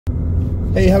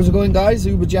Hey, how's it going, guys?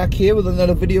 Uber Jack here with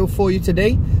another video for you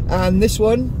today, and this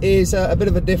one is a bit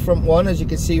of a different one, as you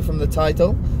can see from the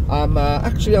title. I'm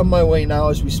actually on my way now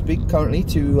as we speak currently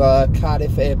to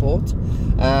Cardiff Airport,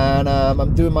 and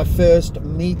I'm doing my first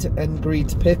meet and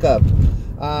greet pickup.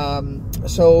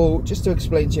 So just to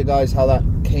explain to you guys how that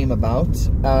came about,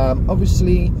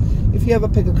 obviously if you ever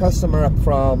pick a customer up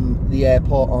from the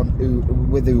airport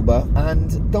with Uber,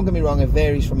 and don't get me wrong, it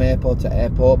varies from airport to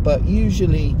airport, but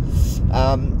usually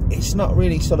it's not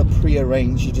really sort of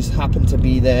pre-arranged. You just happen to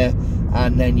be there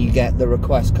and then you get the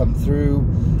request come through,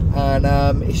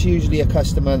 and it's usually a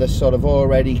customer that's sort of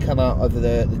already come out of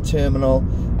the terminal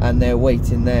and they're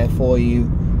waiting there for you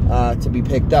to be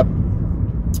picked up.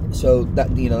 So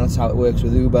that, you know, that's how it works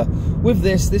with Uber. With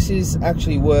this is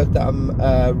actually work that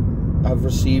I've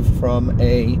received from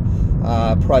a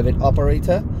private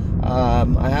operator.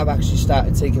 I have actually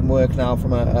started taking work now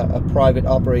from a private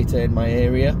operator in my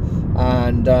area,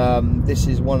 and this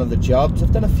is one of the jobs.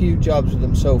 I've done a few jobs with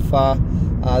them so far.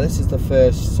 This is the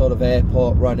first sort of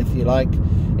airport run, if you like.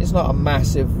 It's not a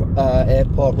massive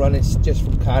airport run, it's just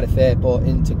from Cardiff Airport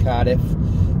into Cardiff.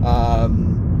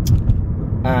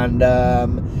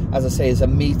 As I say, it's a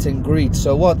meet and greet.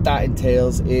 So what that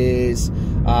entails is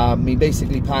me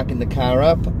basically parking the car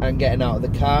up and getting out of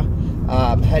the car,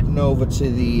 heading over to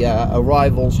the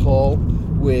arrivals hall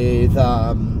with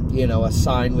you know, a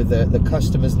sign with the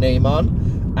customer's name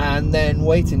on, and then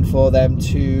waiting for them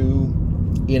to,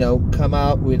 you know, come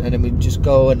out, and then we just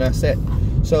go, and that's it.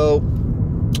 So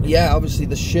yeah, obviously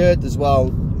the shirt as well,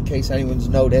 in case anyone's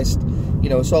noticed, you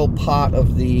know, it's all part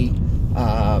of the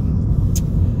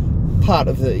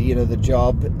you know, the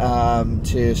job,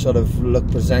 to sort of look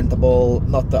presentable.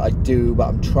 Not that I do, but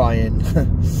I'm trying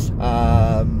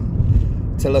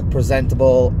to look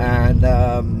presentable, and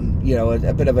you know,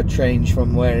 a bit of a change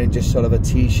from wearing just sort of a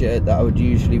t-shirt that I would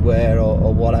usually wear,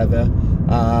 or whatever.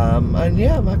 And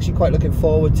yeah, I'm actually quite looking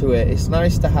forward to it. It's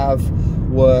nice to have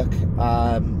work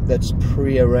that's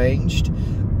pre-arranged,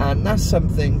 and that's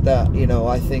something that, you know,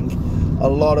 I think a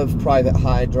lot of private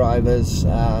hire drivers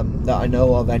that I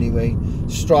know of anyway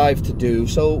strive to do.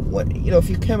 So, you know, if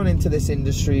you're coming into this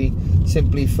industry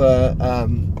simply for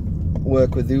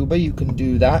work with Uber, you can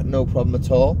do that, no problem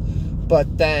at all.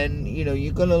 But then, you know,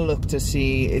 you're gonna look to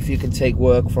see if you can take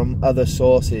work from other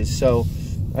sources. So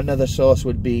another source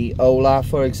would be Ola,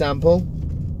 for example.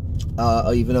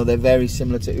 Even though they're very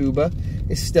similar to Uber,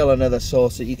 it's still another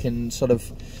source that you can sort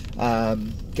of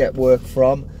get work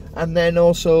from. And then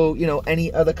also, you know,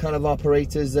 any other kind of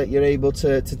operators that you're able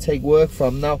to take work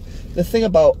from. Now, the thing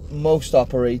about most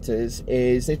operators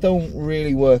is they don't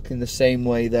really work in the same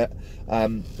way that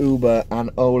Uber and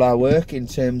Ola work, in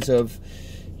terms of,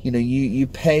 you know, you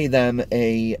pay them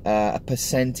a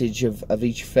percentage of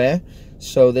each fare.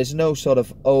 So there's no sort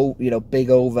of, you know, big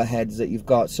overheads that you've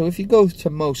got. So if you go to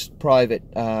most private,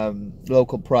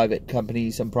 local private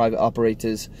companies and private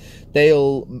operators,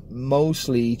 they'll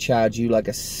mostly charge you like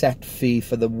a set fee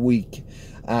for the week,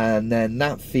 and then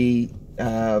that fee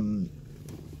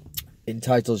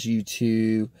entitles you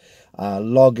to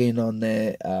log in on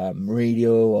their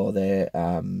radio, or their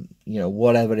you know,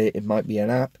 whatever it might be, an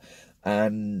app.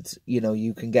 And, you know,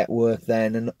 you can get work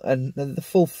then, and the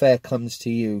full fare comes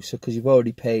to you, so because you've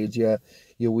already paid your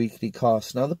weekly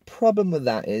costs. Now, the problem with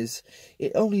that is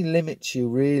it only limits you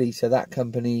really to that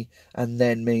company, and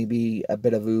then maybe a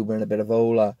bit of Uber and a bit of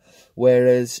Ola.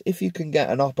 Whereas if you can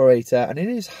get an operator, and it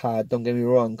is hard, don't get me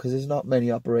wrong, because there's not many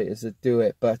operators that do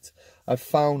it, but I've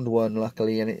found one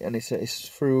luckily, and it's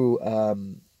through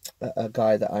a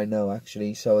guy that I know,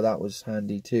 actually, so that was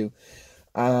handy too.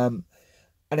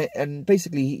 And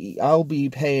basically, I'll be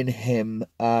paying him,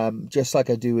 just like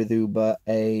I do with Uber,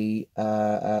 a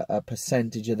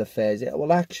percentage of the fares. It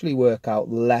will actually work out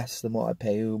less than what I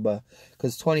pay Uber,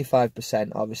 because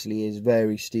 25% obviously is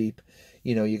very steep.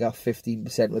 You know, you got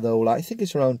 15% with Ola. I think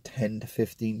it's around 10 to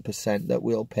 15% that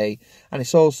we'll pay, and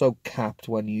it's also capped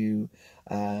when you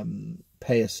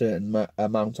pay a certain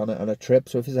amount on a trip.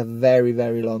 So if it's a very,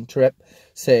 very long trip,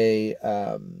 say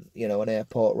you know, an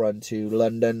airport run to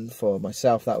London, for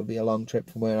myself that would be a long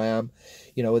trip from where I am,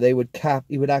 you know, he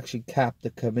would actually cap the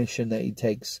commission that he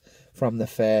takes from the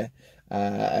fare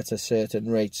at a certain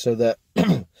rate, so that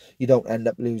you don't end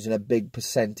up losing a big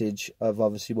percentage of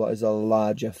obviously what is a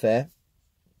larger fare.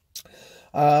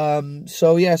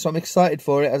 So yeah, so I'm excited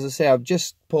for it. As I say, I've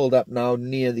just pulled up now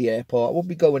near the airport. I won't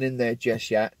be going in there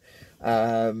just yet,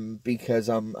 because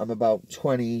I'm about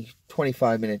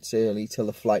 25 minutes early till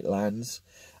the flight lands.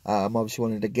 I'm obviously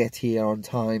wanting to get here on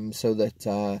time, so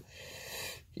that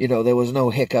you know, there was no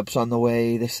hiccups on the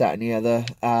way, this, that and the other.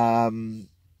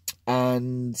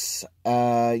 And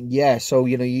yeah, so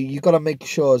you got to make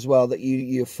sure as well that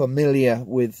you're familiar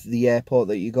with the airport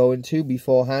that you're going to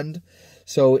beforehand.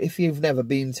 So if you've never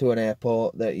been to an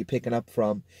airport that you're picking up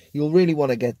from, you'll really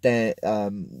want to get there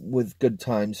with good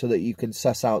time, so that you can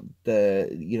suss out they're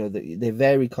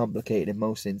very complicated in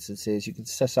most instances. You can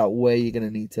suss out where you're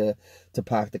going to need to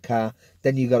park the car.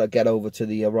 Then you got to get over to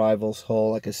the arrivals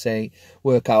hall, like I say,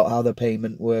 work out how the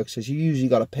payment works, because you usually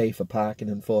got to pay for parking,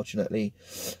 unfortunately,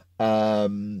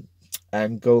 and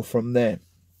go from there.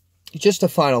 Just a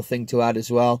final thing to add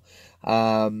as well.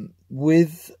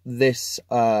 With this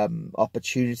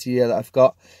opportunity that I've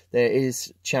got, there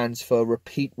is chance for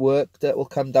repeat work that will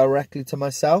come directly to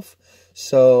myself.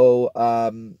 So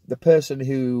the person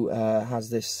who has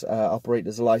this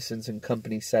operator's license and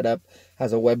company set up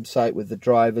has a website with the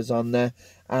drivers on there,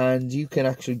 and you can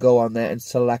actually go on there and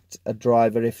select a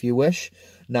driver if you wish.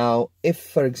 Now, if,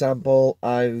 for example,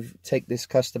 I take this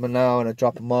customer now and I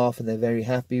drop them off and they're very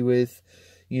happy with,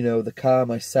 the car,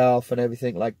 myself and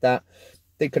everything like that,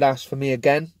 they could ask for me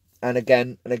again and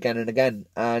again and again and again.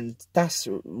 And that's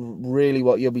really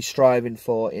what you'll be striving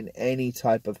for in any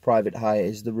type of private hire,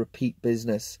 is the repeat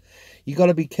business. You got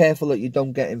to be careful that you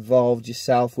don't get involved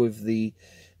yourself with the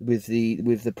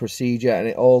procedure and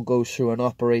it all goes through an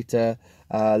operator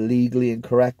legally and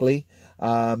correctly.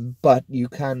 But you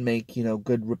can make,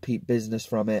 good repeat business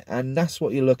from it. And that's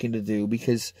what you're looking to do,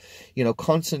 because,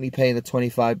 constantly paying the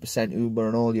 25% Uber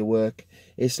and all your work,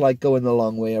 it's like going the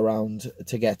long way around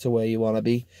to get to where you want to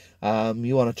be.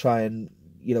 You want to try and,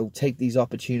 take these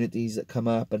opportunities that come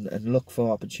up and look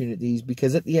for opportunities,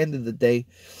 because at the end of the day,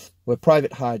 we're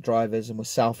private hire drivers and we're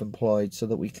self-employed, so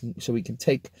we can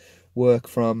take work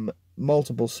from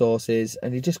multiple sources,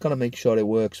 and you just got to make sure it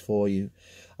works for you.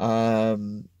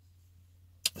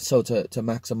 So to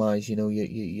maximize,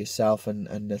 yourself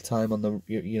and the time on the,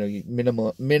 you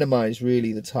minimize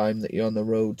really the time that you're on the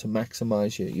road to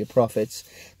maximize your profits.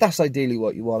 That's ideally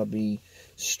what you want to be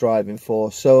striving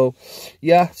for. So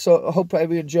yeah, so I hope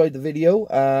everyone enjoyed the video.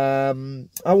 I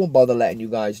won't bother letting you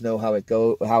guys know how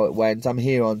it went. I'm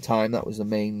here on time. That was the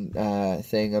main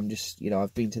thing. I'm just,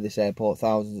 I've been to this airport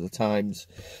thousands of times,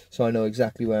 so I know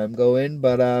exactly where I'm going.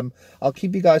 But I'll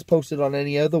keep you guys posted on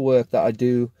any other work that I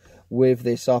do with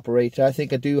this operator. I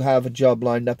think I do have a job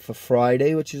lined up for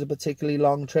Friday, which is a particularly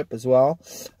long trip as well.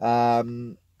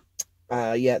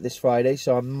 Yeah, this Friday,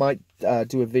 so I might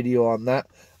do a video on that.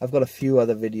 I've got a few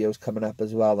other videos coming up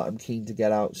as well that I'm keen to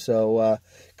get out. So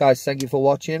guys, thank you for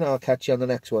watching. I'll catch you on the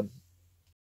next one.